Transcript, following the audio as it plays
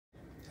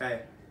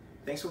Hey,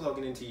 thanks for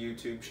logging into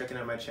YouTube, checking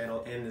out my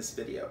channel and this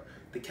video.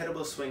 The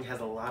kettlebell swing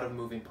has a lot of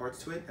moving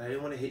parts to it, and I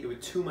didn't want to hit you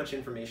with too much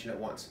information at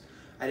once.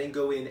 I didn't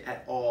go in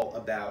at all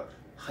about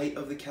height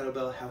of the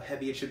kettlebell, how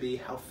heavy it should be,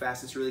 how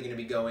fast it's really going to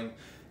be going.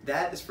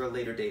 That is for a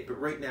later date,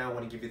 but right now I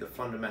want to give you the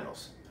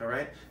fundamentals,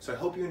 alright? So I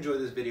hope you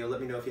enjoyed this video.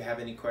 Let me know if you have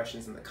any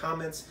questions in the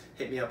comments.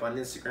 Hit me up on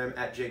Instagram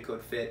at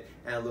JCodeFit,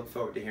 and I look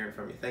forward to hearing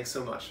from you. Thanks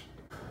so much.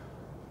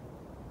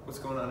 What's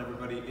going on,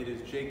 everybody? It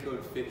is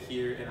JCodeFit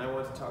here, and I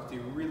want to talk to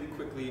you really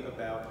quickly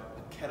about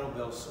the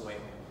kettlebell swing.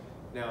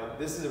 Now,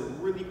 this is a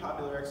really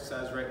popular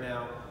exercise right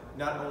now,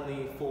 not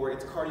only for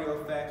its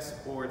cardio effects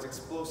or its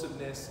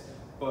explosiveness,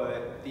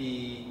 but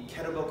the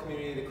kettlebell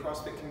community, the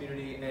CrossFit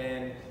community,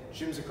 and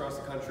gyms across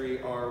the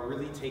country are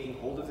really taking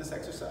hold of this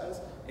exercise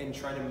and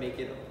trying to make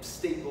it a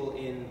staple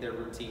in their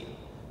routine.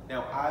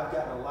 Now, I've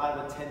gotten a lot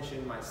of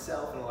attention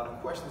myself and a lot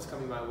of questions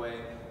coming my way.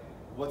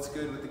 What's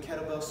good with the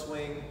kettlebell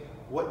swing?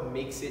 What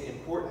makes it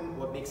important?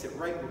 What makes it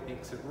right? What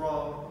makes it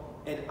wrong?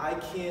 And I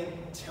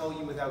can't tell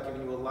you without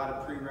giving you a lot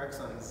of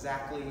prereqs on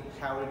exactly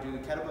how to do the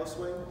kettlebell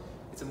swing.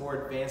 It's a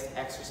more advanced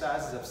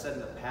exercise, as I've said in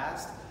the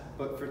past,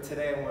 but for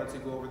today I wanted to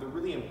go over the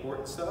really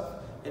important stuff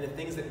and the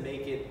things that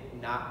make it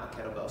not a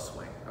kettlebell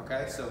swing,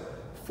 okay? So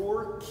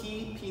 4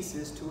 key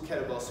pieces to a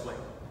kettlebell swing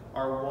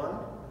are: 1,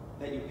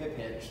 that you hip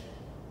hinge.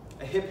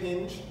 A hip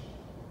hinge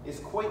is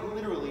quite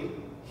literally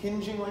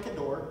hinging like a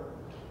door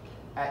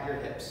at your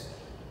hips.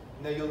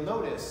 Now you'll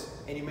notice,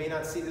 and you may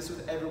not see this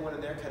with everyone in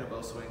their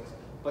kettlebell swings,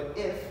 but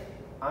if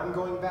I'm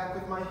going back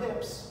with my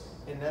hips,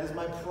 and that is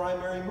my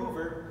primary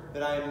mover,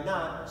 that I am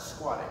not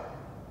squatting.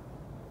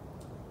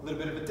 A little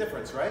bit of a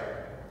difference, right?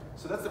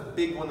 So that's the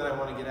big one that I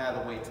want to get out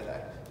of the way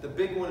today. The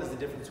big one is the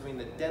difference between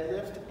the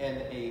deadlift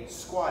and a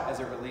squat as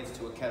it relates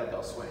to a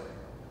kettlebell swing.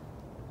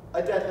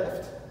 A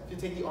deadlift, if you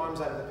take the arms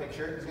out of the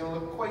picture, is going to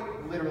look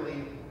quite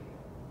literally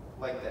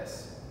like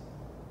this.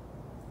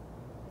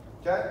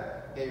 Okay?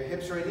 You got your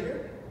hips right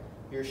here.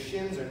 Your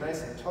shins are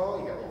nice and tall.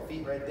 You got little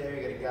feet right there.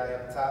 You got a guy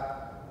up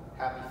top,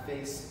 happy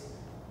face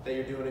that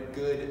you're doing a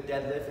good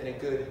deadlift and a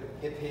good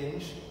hip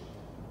hinge.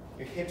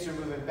 Your hips are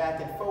moving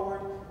back and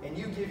forward, and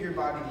you give your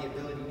body the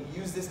ability to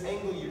use this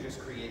angle you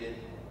just created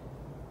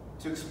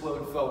to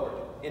explode forward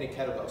in a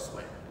kettlebell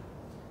swing.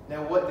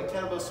 Now what the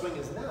kettlebell swing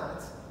is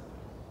not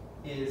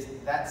is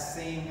that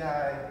same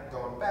guy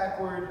going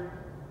backward,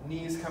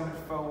 knees coming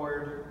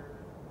forward,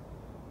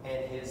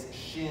 and his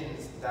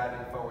shins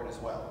diving forward as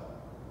well.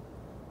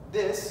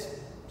 This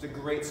is a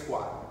great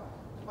squat.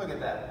 Look at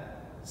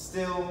that.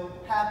 Still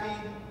happy.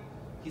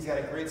 He's got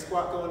a great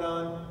squat going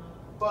on,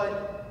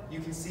 but you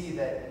can see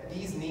that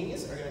these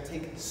knees are going to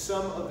take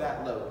some of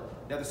that load.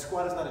 Now the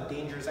squat is not a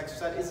dangerous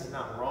exercise. This is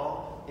not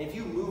wrong. And if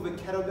you move a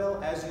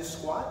kettlebell as you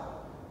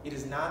squat, it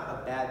is not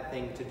a bad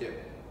thing to do.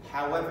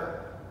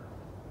 However,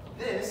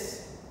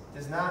 this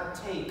does not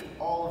take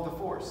all of the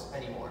force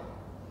anymore.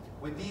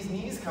 With these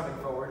knees coming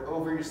forward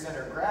over your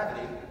center of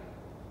gravity,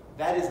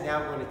 that is now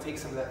going to take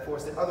some of that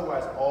force that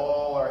otherwise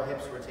all our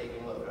hips were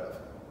taking load of.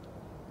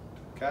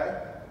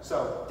 Okay?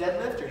 So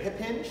deadlift, your hip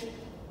hinge,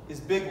 is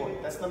big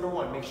one. That's number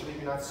 1. Make sure that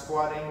you're not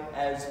squatting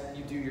as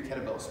you do your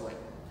kettlebell swing.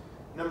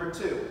 Number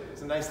 2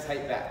 is a nice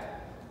tight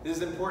back. This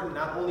is important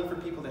not only for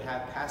people that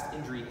have past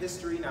injury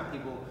history, not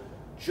people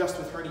just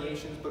with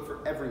herniations, but for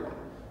everyone.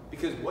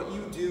 Because what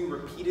you do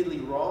repeatedly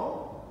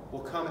wrong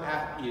will come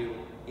at you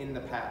in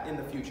the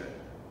future.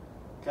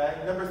 Okay?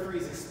 Number 3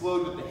 is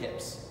explode with the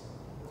hips.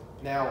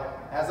 Now,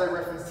 as I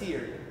referenced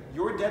here,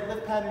 your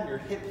deadlift pattern, your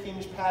hip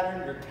hinge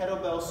pattern, your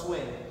kettlebell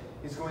swing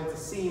is going to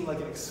seem like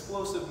an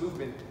explosive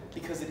movement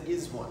because it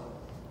is one.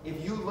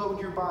 If you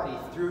load your body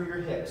through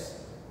your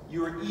hips,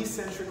 you are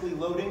eccentrically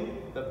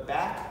loading the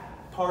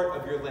back part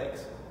of your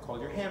legs,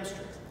 called your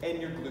hamstrings, and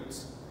your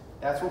glutes.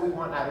 That's what we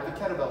want out of a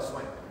kettlebell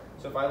swing.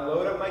 So if I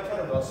load up my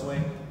kettlebell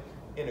swing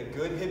in a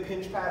good hip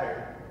hinge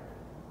pattern,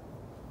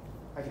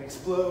 I can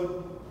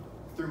explode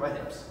through my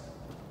hips.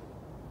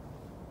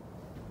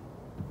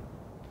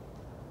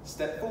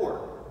 Step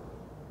 4,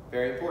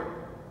 very important.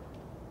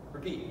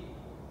 Repeat.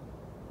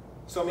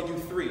 So I'm going to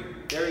do 3,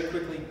 very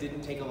quickly,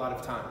 didn't take a lot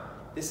of time.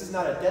 This is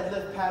not a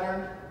deadlift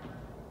pattern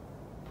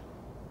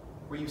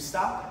where you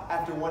stop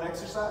after one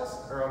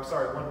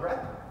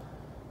rep.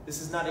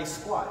 This is not a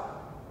squat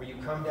where you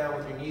come down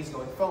with your knees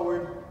going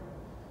forward.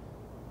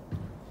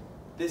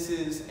 This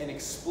is an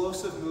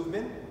explosive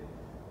movement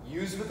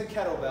used with a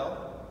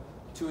kettlebell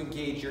to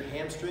engage your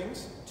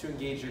hamstrings, to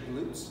engage your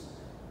glutes,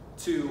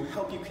 to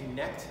help you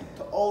connect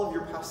to all of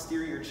your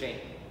posterior chain,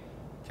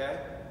 okay?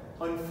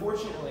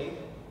 Unfortunately,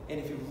 and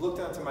if you've looked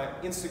onto my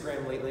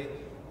Instagram lately,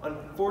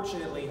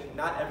 unfortunately,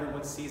 not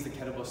everyone sees the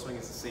kettlebell swing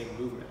as the same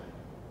movement.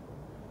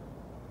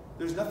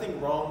 There's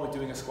nothing wrong with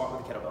doing a squat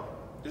with a kettlebell.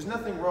 There's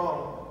nothing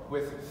wrong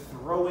with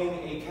throwing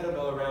a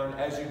kettlebell around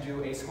as you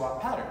do a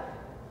squat pattern.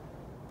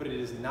 But it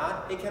is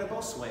not a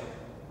kettlebell swing,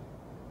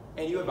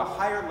 and you have a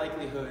higher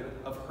likelihood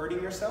of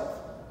hurting yourself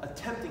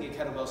attempting a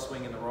kettlebell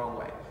swing in the wrong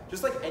way.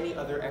 Just like any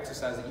other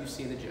exercise that you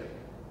see in the gym,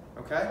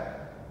 okay?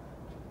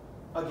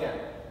 Again,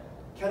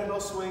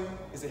 kettlebell swing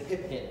is a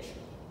hip hinge.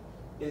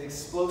 It is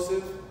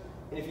explosive,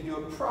 And if you do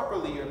it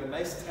properly, you have a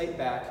nice tight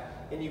back,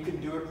 and you can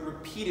do it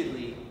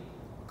repeatedly,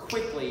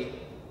 quickly,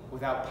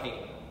 without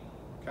pain,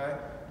 okay?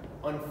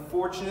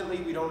 Unfortunately,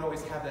 we don't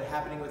always have that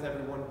happening with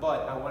everyone,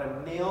 but I want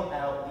to nail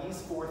out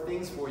these 4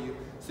 things for you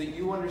so that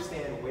you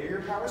understand where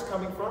your power is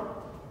coming from.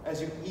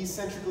 As you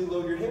eccentrically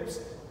load your hips,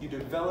 you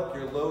develop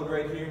your load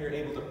right here and you're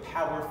able to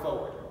power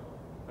forward,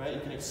 right?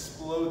 You can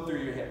explode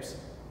through your hips.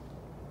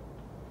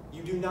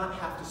 You do not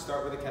have to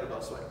start with a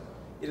kettlebell swing.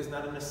 It is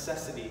not a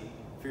necessity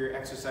for your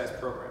exercise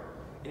program.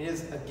 It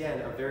is,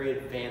 again, a very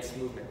advanced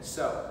movement.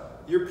 So,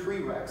 your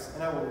prereqs,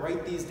 and I will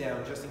write these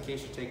down just in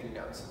case you're taking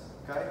notes,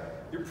 okay?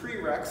 Your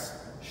prereqs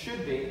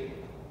should be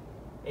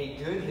a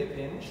good hip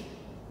hinge,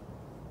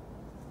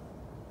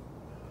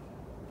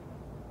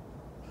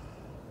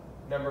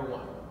 number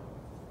 1,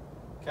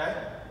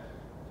 okay?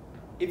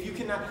 If you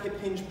cannot hip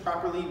hinge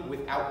properly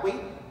without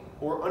weight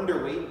or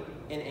underweight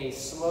in a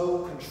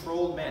slow,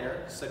 controlled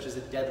manner, such as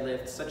a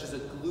deadlift, such as a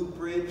glute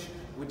bridge,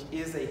 which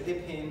is a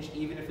hip hinge,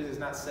 even if it is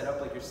not set up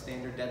like your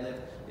standard deadlift,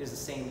 it is the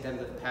same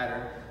deadlift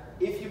pattern.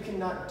 If you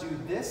cannot do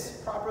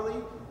this properly,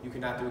 you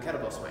cannot do a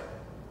kettlebell swing,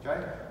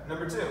 okay?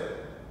 Number 2,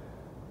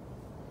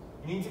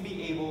 you need to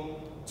be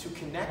able to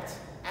connect,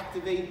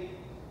 activate,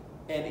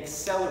 and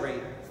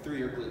accelerate through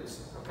your glutes,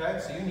 okay?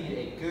 So you need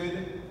a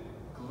good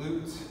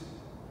glute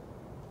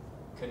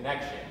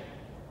connection.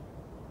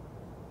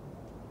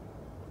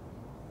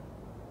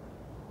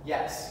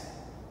 Yes,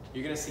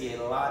 you're gonna see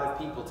a lot of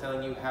people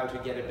telling you how to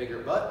get a bigger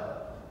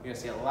butt. You're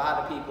gonna see a lot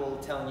of people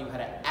telling you how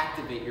to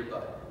activate your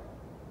butt.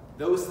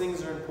 Those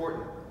things are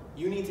important.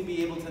 You need to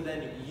be able to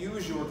then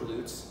use your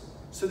glutes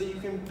so that you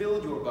can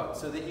build your butt,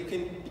 so that you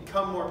can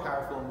become more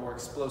powerful and more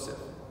explosive.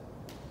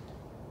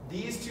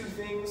 These 2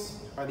 things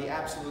are the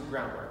absolute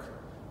groundwork.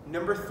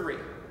 Number 3,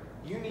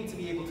 you need to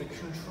be able to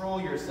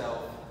control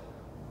yourself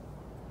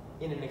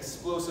in an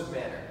explosive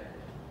manner.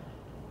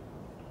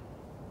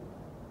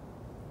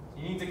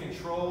 You need to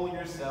control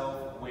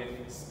yourself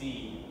with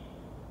speed,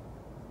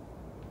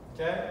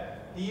 okay?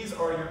 These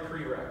are your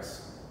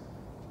prereqs.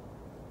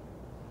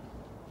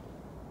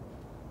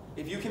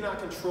 If you cannot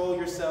control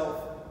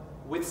yourself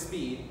with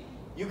speed,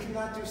 you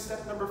cannot do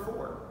step number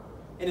 4.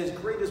 And as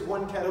great as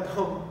one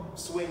kettlebell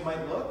swing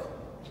might look,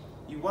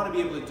 you want to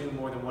be able to do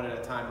more than 1 at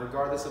a time,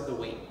 regardless of the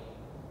weight,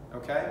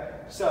 okay?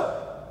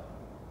 So,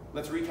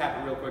 let's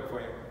recap it real quick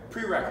for you.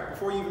 Prereq,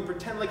 before you even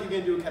pretend like you're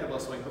going to do a kettlebell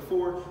swing,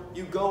 before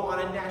you go on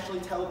a nationally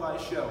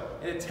televised show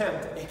and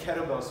attempt a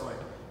kettlebell swing,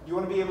 you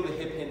want to be able to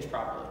hip hinge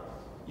properly.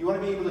 You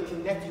want to be able to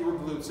connect your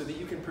glutes so that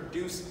you can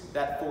produce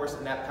that force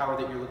and that power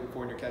that you're looking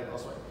for in your kettlebell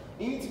swing.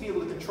 You need to be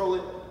able to control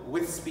it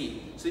with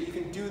speed so that you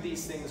can do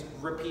these things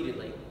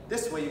repeatedly.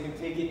 This way you can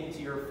take it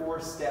into your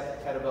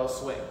 4-step kettlebell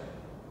swing.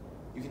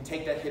 You can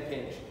take that hip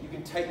hinge. You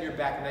can tighten your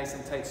back nice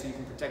and tight so you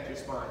can protect your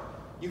spine.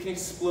 You can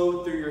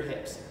explode through your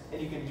hips,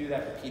 and you can do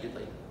that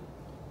repeatedly.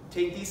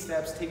 Take these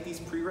steps, take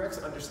these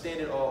prereqs, understand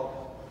it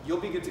all.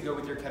 You'll be good to go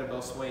with your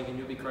kettlebell swing, and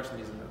you'll be crushing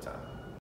these in no time.